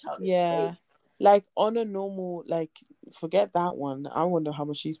knows that her child is safe. Like, on a normal, like, forget that one. I wonder how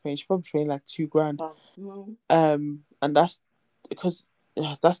much she's paying. She's probably paying like $2,000. And that's because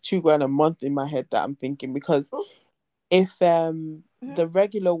that's $2,000 a month in my head that I'm thinking, because if the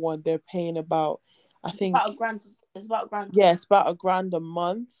regular one, they're paying about, I think about $1,000. It's about $1,000. Yeah, it's about $1,000 a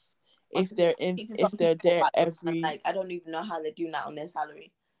month if they're there every. Like, I don't even know how they're doing that on their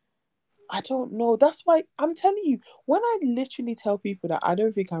salary. I don't know. That's why I'm telling you, when I literally tell people that I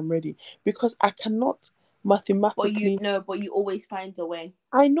don't think I'm ready, because I cannot mathematically. But you always find a way.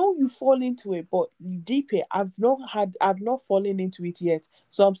 I know you fall into it, but deep it, I've not fallen into it yet.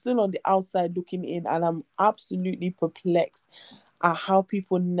 So I'm still on the outside looking in, and I'm absolutely perplexed. at how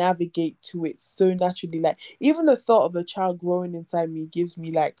people navigate to it so naturally. Like, even the thought of a child growing inside me gives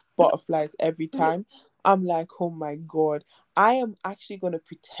me like butterflies every time. I'm like, oh my God, I am actually going to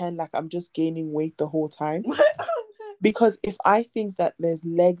pretend like I'm just gaining weight the whole time. Because if I think that there's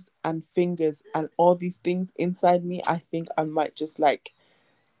legs and fingers and all these things inside me, I think I might just like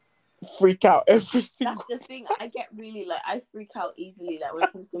freak out every single That's the thing. I get really like, I freak out easily like when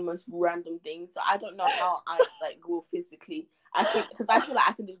it comes to the most random things. So I don't know how I like will physically. I think because I feel like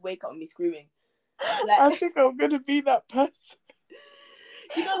I can just wake up and be screaming. Like, I think I'm gonna be that person.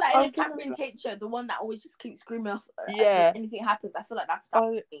 You know, like in the Catherine Tate show, the one that always just keeps screaming off. Yeah. Anything happens, I feel like that's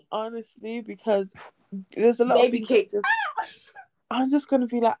me. Honestly, because there's a lot Baby of kick. I'm just gonna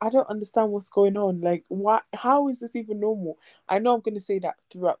be like, I don't understand what's going on. Like, why? How is this even normal? I know I'm gonna say that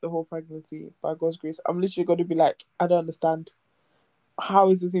throughout the whole pregnancy, by God's grace. I'm literally gonna be like, I don't understand. How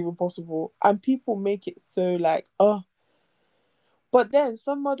is this even possible? And people make it so like, oh. But then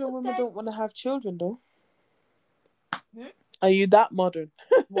some modern women don't want to have children, though. Are you that modern?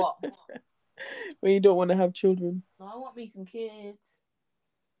 What? When you don't want to have children? No, I want me some kids.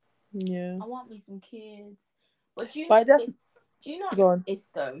 Yeah. I want me some kids. But do you know it's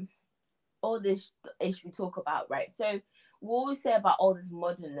though? All this ish we talk about, right? So we always say about all this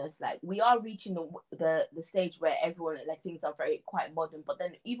modernness, like we are reaching the stage where everyone like things are very quite modern. But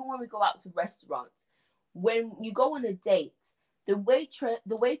then even when we go out to restaurants, when you go on a date, the waiter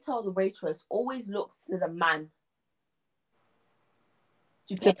or the waitress always looks to the man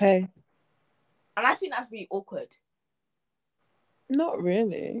to pay. And I think that's really awkward. Not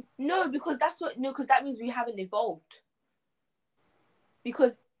really. No, because because that means we haven't evolved.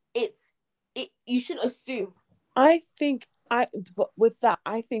 Because you should assume. I think with that,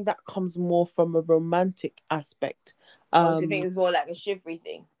 I think that comes more from a romantic aspect. So you think it's more like a chivalry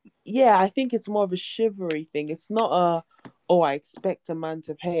thing? Yeah, I think it's more of a chivalry thing. It's not I expect a man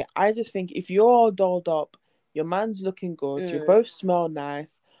to pay. I just think if you're all dolled up, your man's looking good, you both smell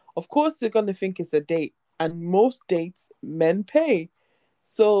nice, of course they're gonna think it's a date. And most dates, men pay.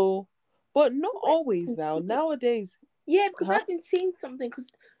 So, but not always now. Nowadays. Yeah, because I've been seeing something,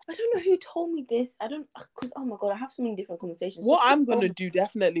 because I don't know who told me this. Because, oh my God, I have so many different conversations. What I'm going to do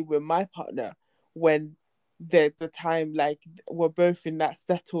definitely with my partner when the time, like, we're both in that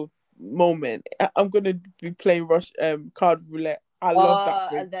settled moment, I'm going to be playing card roulette. I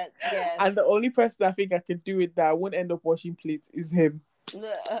love that thing. And the only person I think I can do it that I won't end up washing plates is him.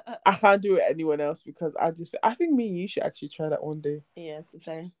 I can't do it anyone else because I think me and you should actually try that one day. Yeah, to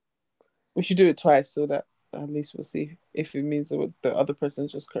play. We should do it twice so that at least we'll see if it means that the other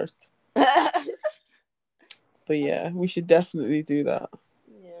person's just cursed. But yeah, we should definitely do that.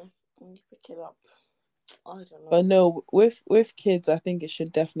 Yeah, when you pick it up. I don't know. But no, with kids, I think it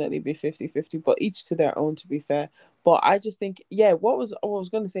should definitely be 50-50, but each to their own, to be fair. But I just think, yeah, what I was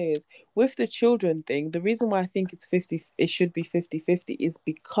going to say is, with the children thing, the reason why I think it should be 50-50 is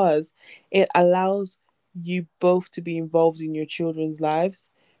because it allows you both to be involved in your children's lives.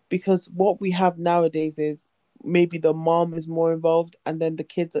 Because what we have nowadays is maybe the mom is more involved and then the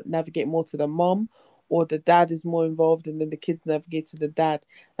kids navigate more to the mom, or the dad is more involved and then the kids navigate to the dad.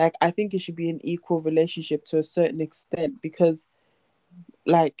 Like, I think it should be an equal relationship to a certain extent, because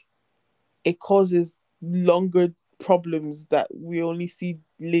like it causes longer problems that we only see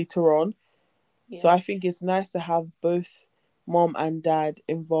later on. Yeah. So I think it's nice to have both mom and dad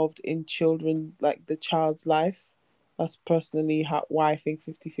involved in children, like the child's life. That's personally why I think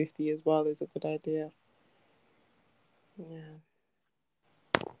 50-50 as well is a good idea. Yeah.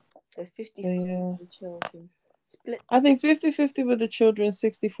 So 50-50 with the children. Split. I think 50-50 with the children,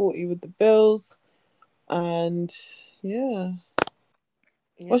 60-40 with the bills. And yeah.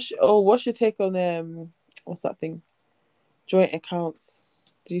 What's your take on what's that thing? Joint accounts.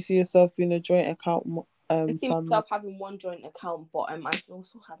 Do you see yourself being a joint account I see myself having one joint account, but I can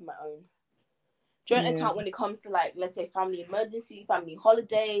also have my own joint account when it comes to, like, let's say family emergency, family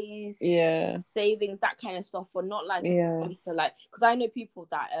holidays, savings, that kind of stuff, but not like when it comes to, like, because I know people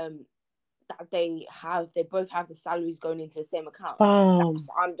that they both have the salaries going into the same account.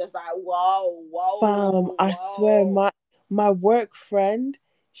 I'm just like, whoa. I swear, my work friend,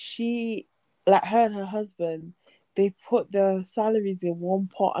 she, like, her and her husband, they put their salaries in one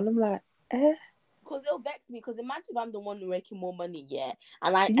pot, and I'm like, because it'll vex me. Because imagine if I'm the one making more money,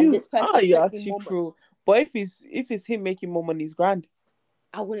 and this person is making more money. But if it's him making more money, it's grand.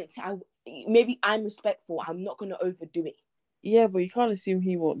 I wouldn't. Maybe I'm respectful. I'm not gonna overdo it. Yeah, but you can't assume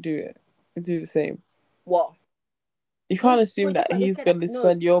he won't do the same. What? You can't assume that he's gonna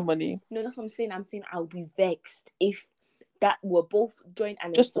spend your money. No, that's what I'm saying. I'm saying I'll be vexed if that we're both joint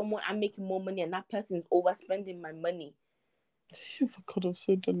and I'm making more money and that person is overspending my money. Oh my God, I'm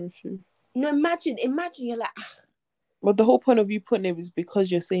so done with you. No, imagine you're like, But the whole point of you putting it is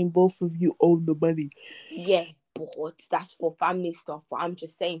because you're saying both of you own the money. yeah, but that's for family stuff. But I'm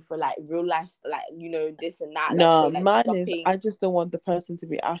just saying for like real life, like, you know, this and that. Like, No, say, like, mine is shopping. I just don't want the person to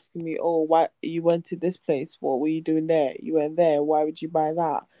be asking me, oh, why you went to this place? What were you doing there? You went there. Why would you buy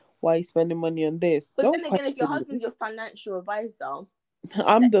that? Why are you spending money on this? But Don't then again, if your question husband's your financial advisor, me.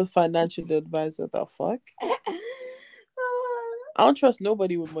 I'm the financial advisor. The fuck? I don't trust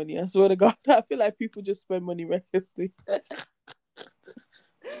nobody with money. I swear to God. I feel like people just spend money recklessly.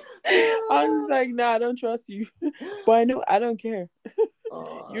 I'm just like, nah, I don't trust you. But I know I don't care.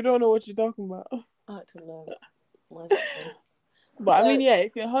 You don't know what you're talking about. I don't know. But I mean, yeah,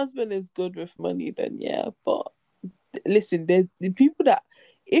 if your husband is good with money, then yeah. But listen, there's the people that,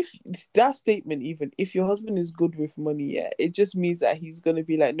 if that statement, even if your husband is good with money, yeah, it just means that he's gonna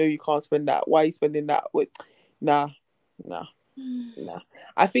be like, no, you can't spend that. Why are you spending that? With, nah.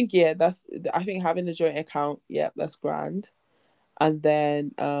 I think I think having a joint account, yeah, that's grand. And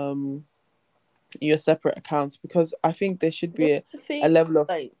then your separate accounts, because I think there should be a level of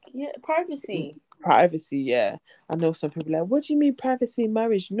like, yeah, privacy. Yeah. I know some people are like, what do you mean privacy in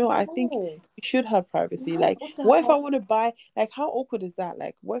marriage? No, I think you should have privacy. Like, what if I want to buy, like, how awkward is that?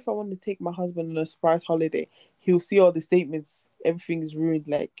 Like, what if I want to take my husband on a surprise holiday? He'll see all the statements, everything is ruined.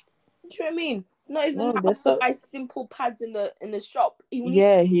 Like, do you know what I mean? Not even that. Buy simple pads in the shop.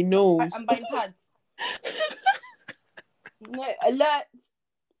 He knows. I'm buying pads. No, alert.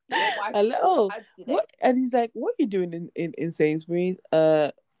 What? And he's like, what are you doing in Sainsbury's?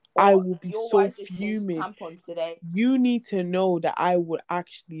 I will be so fuming. Tampons today. You need to know that I would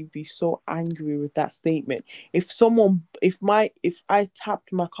actually be so angry with that statement. If I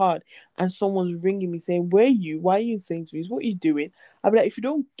tapped my card and someone's ringing me saying, where are you? Why are you in Sainsbury's? What are you doing? I'd be like, if you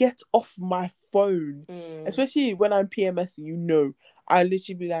don't get off my phone, especially when I'm PMSing, you know, I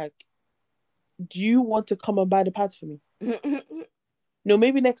literally be like, do you want to come and buy the pads for me? No,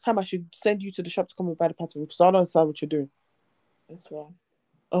 maybe next time I should send you to the shop to come and buy the pads for me, because I don't understand what you're doing. That's wrong.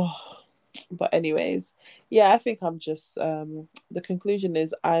 Oh, but anyways, yeah, I think I'm just the conclusion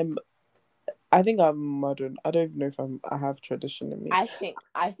is I think I'm modern. I don't even know if I have tradition in me. I think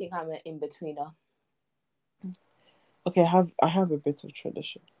I'm an in-betweener. Okay, I have a bit of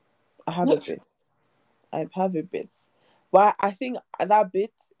tradition. I have a bit. But I think that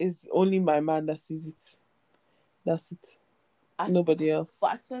bit is only my man that sees it. That's it. Nobody else.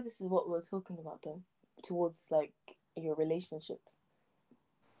 But I swear this is what we're talking about though. Towards like your relationships.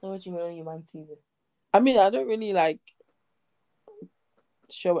 So what do you mean when your man sees it? I mean, I don't really like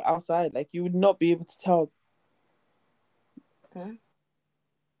show it outside. Like, you would not be able to tell. Huh?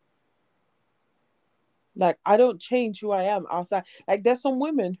 Like, I don't change who I am outside. Like, there's some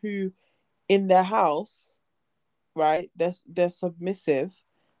women who, in their house, right, they're submissive,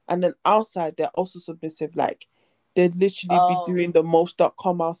 and then outside they're also submissive. Like, they'd literally be doing the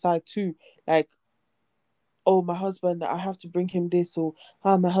most.com outside too. Like, oh, my husband, I have to bring him this, or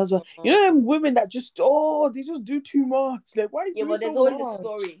my husband. You know them women that just they just do too much. Like, why? Yeah, but there's always a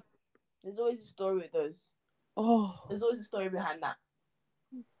story. There's always a story with those. There's always a story behind that.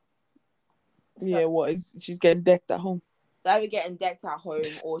 So, yeah, what is she's getting decked at home? She's either getting decked at home,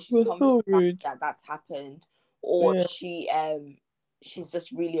 or she's so rude that's happened, or she's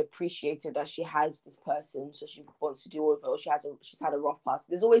just really appreciated that she has this person, so she wants to deal with it, or she's had a rough past.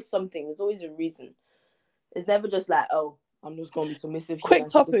 There's always something. There's always a reason. It's never just like, oh, I'm just gonna be submissive. Quick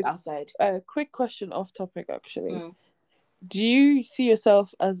topic outside. Quick question off topic actually. Do you see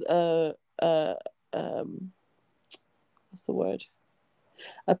yourself as what's the word?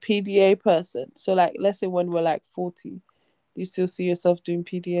 A PDA person? So like, let's say when we're like 40, do you still see yourself doing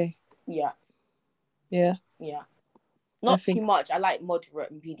PDA? Yeah. Yeah. Yeah. Not too much. I like moderate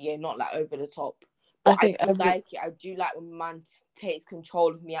in PDA, not like over the top. But I do like it. I do like when man takes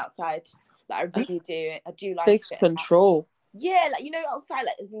control of me outside. Like, I really do it. I do like takes control. Yeah, like, you know, outside,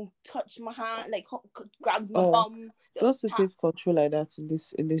 like, doesn't touch my hand, like grabs my bum. Doesn't take control like that in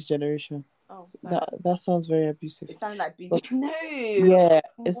this generation. Oh, sorry. That sounds very abusive. It sounded like busy. No. Yeah,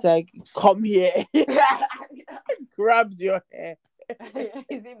 it's like, come here. Grabs your hair.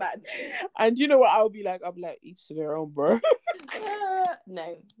 Is he mad? And you know what I'll be like, each to their own, bro.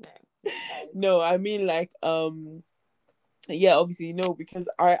 No, I mean, like, yeah, obviously, no, because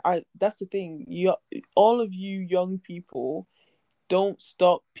I that's the thing. All of you young people, don't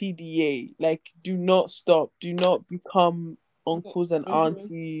stop PDA. Like, do not stop. Do not become uncles and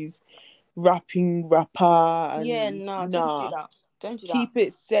aunties, rapping rapper. And don't do that. Don't do that. Keep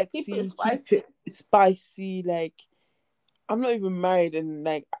it sexy. Keep it spicy. Like, I'm not even married, and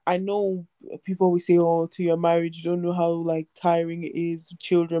like I know people always say, "Oh, to your marriage, you don't know how like tiring it is,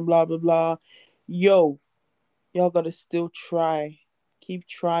 children, blah blah blah." Yo, y'all gotta still try, keep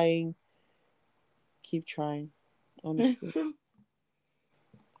trying, keep trying. Honestly,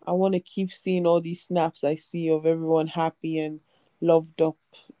 I want to keep seeing all these snaps I see of everyone happy and loved up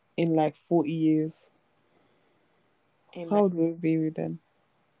in like 40 years. Amen. How old will we be then?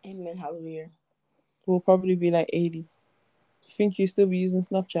 Amen. Hallelujah. We'll probably be like 80. You think you still be using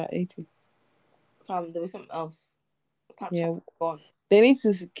Snapchat at 80? There was something else. Snapchat. Yeah. Gone. They need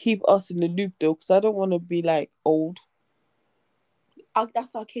to keep us in the loop though, because I don't want to be like old.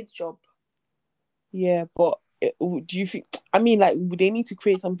 That's our kids' job. Yeah, but do you think? I mean, like, they need to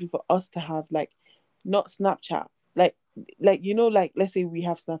create something for us to have, like, not Snapchat, like like let's say we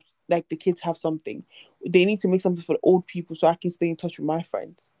have Snap, like the kids have something. They need to make something for the old people so I can stay in touch with my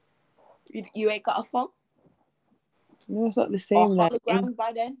friends. You ain't got a phone? No, it's not the Or same. Like holograms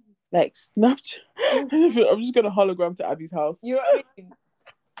by then? like Snapchat. I'm just gonna hologram to Abby's house. You know what I mean?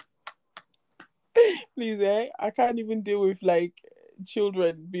 Please, I can't even deal with like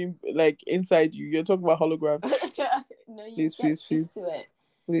children being like inside you. You're talking about hologram. No, you Please, get please, used please. to it.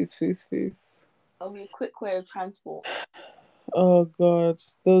 Please, please, please. It'll be a quick way of transport. Oh God,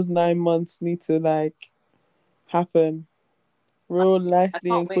 those 9 months need to like happen real nicely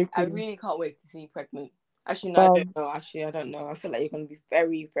and quickly. I really can't wait to see you pregnant. Actually, no, I don't know. I don't know. I feel like you're gonna be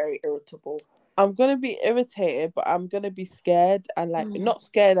very, very irritable. I'm gonna be irritated, but I'm gonna be scared, and like not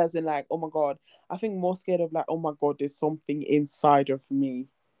scared as in like, oh my God. I think more scared of like, oh my God, there's something inside of me.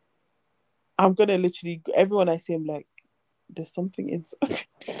 I'm gonna literally, everyone I see, I'm like, there's something inside.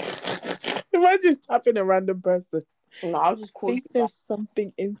 Imagine tapping a random person. No, I'll just call I you. think there's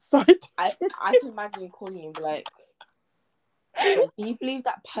something inside. I can imagine calling you and be like, can you believe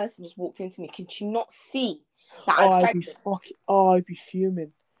that person just walked into me? Can she not see that I'm pregnant? I'd be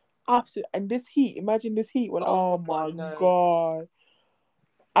fuming. Absolutely. And this heat, imagine this heat when, oh my God.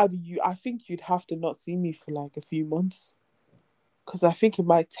 Abby, I think you'd have to not see me for like a few months. Because I think it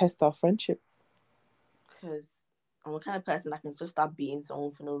might test our friendship. Because I'm the kind of person that can just start beating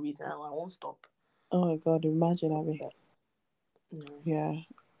someone for no reason and I won't stop. Oh my God, imagine, Abby. No. Yeah.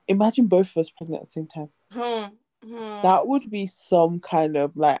 Imagine both of us pregnant at the same time. That would be some kind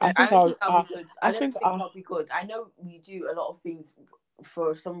of like, I think that'll be good. I don't think that'll be good. I know we do a lot of things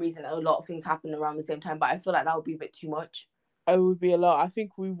for some reason. A lot of things happen around the same time, but I feel like that would be a bit too much. It would be a lot. I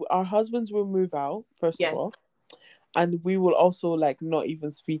think our husbands will move out first of all, and we will also like not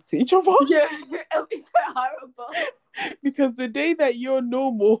even speak to each other. Yeah, it's so horrible. Because the day that you're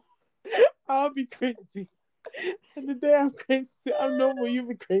normal, I'll be crazy. And the day I'm normal, you'll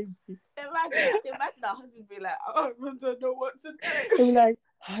be crazy. Imagine our husband be like, oh, I don't know what to do. He'll be like,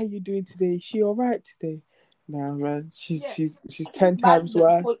 how you doing today? Is she all right today? Nah, man, she's 10 times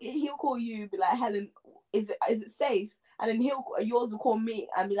worse. He'll call you, be like, Helen, is it safe? And then yours will call me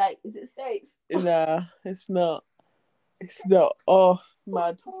and be like, is it safe? Nah, it's not. It's not. Oh,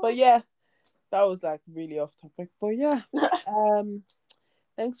 mad. But yeah, that was like really off topic. But yeah,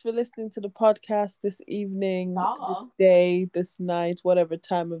 thanks for listening to the podcast this evening, this day, this night, whatever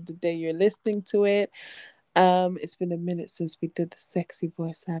time of the day you're listening to it. It's been a minute since we did the sexy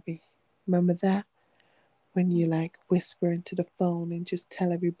voice, Abby. Remember that? When you like whisper into the phone and just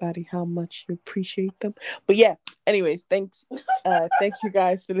tell everybody how much you appreciate them. But yeah, anyways, thanks. Thank you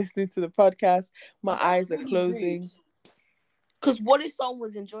guys for listening to the podcast. My eyes are closing. Because what if someone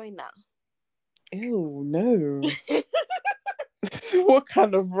was enjoying that? Ew, no. What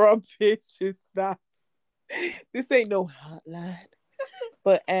kind of rubbish is that? This ain't no hotline.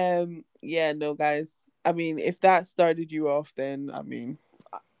 But yeah, no, guys. I mean, if that started you off, then I mean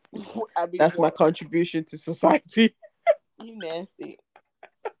that's my contribution to society. You nasty.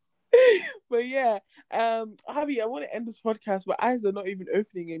 But yeah, Javi, I want to end this podcast. My eyes are not even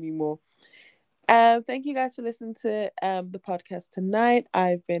opening anymore. Thank you guys for listening to the podcast tonight.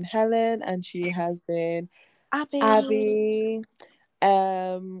 I've been Helen, and she has been Abby.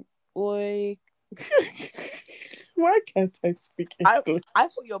 Oi. Why can't I speak English? I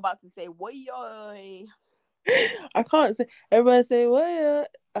thought you were about to say oi. I can't say. Everybody say oi.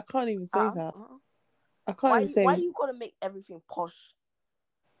 I can't even say that. I can't even say. Why you gotta make everything posh?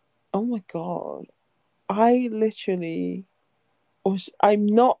 Oh my God! I literally. I'm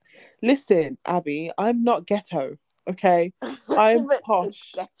not. Listen, Abby. I'm not ghetto. Okay, I'm posh.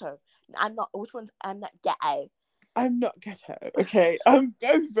 It's ghetto. I'm not. Which one's? I'm not ghetto. I'm not ghetto, okay? I'm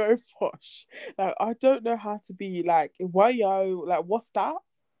very, very posh. Like, I don't know how to be like, why yo? Like, what's that?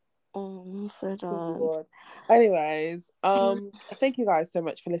 Oh, I'm so Oh, done. God. Anyways, thank you guys so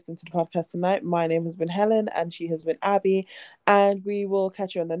much for listening to the podcast tonight. My name has been Helen and she has been Abby, and we will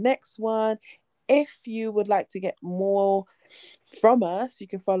catch you on the next one. If you would like to get more from us, you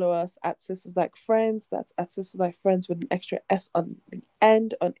can follow us at Sisters Like Friends. That's at Sisters Like Friends with an extra S on the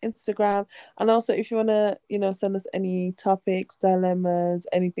end on Instagram. And also, if you want to, send us any topics, dilemmas,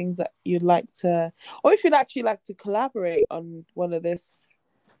 anything that you'd like to, or if you'd actually like to collaborate on one of these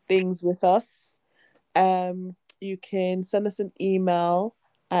things with us, you can send us an email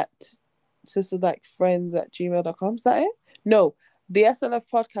at sisterslikeFriends@gmail.com. Is that it? No, the SLF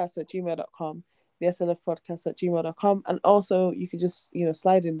podcast at gmail.com. The SLF podcast at gmail.com. And also, you could just,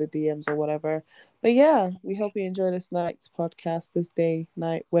 slide in the DMs or whatever. But yeah, we hope you enjoy this night's podcast, this day,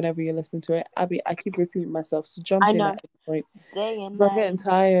 night, whenever you're listening to it. Abby, I keep repeating myself, so jump I in know. at any point. Day and I'm night. getting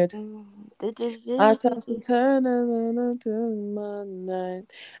tired. I toss Mm. and turn and my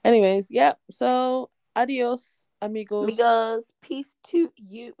night. Anyways, yeah. So adios, amigos. Amigos, peace to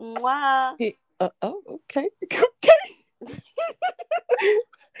you. Mwah. Okay. Okay.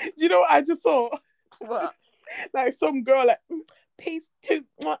 Do you know what I just saw? What? Like some girl, like peace to.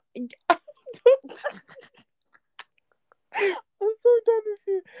 I'm so done with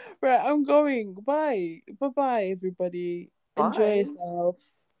you. Right, I'm going. Bye. Bye, everybody. Enjoy Bye. yourself.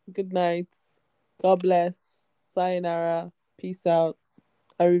 Good night. God bless. Sayonara. Peace out.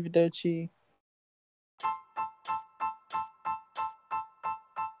 Arrivederci.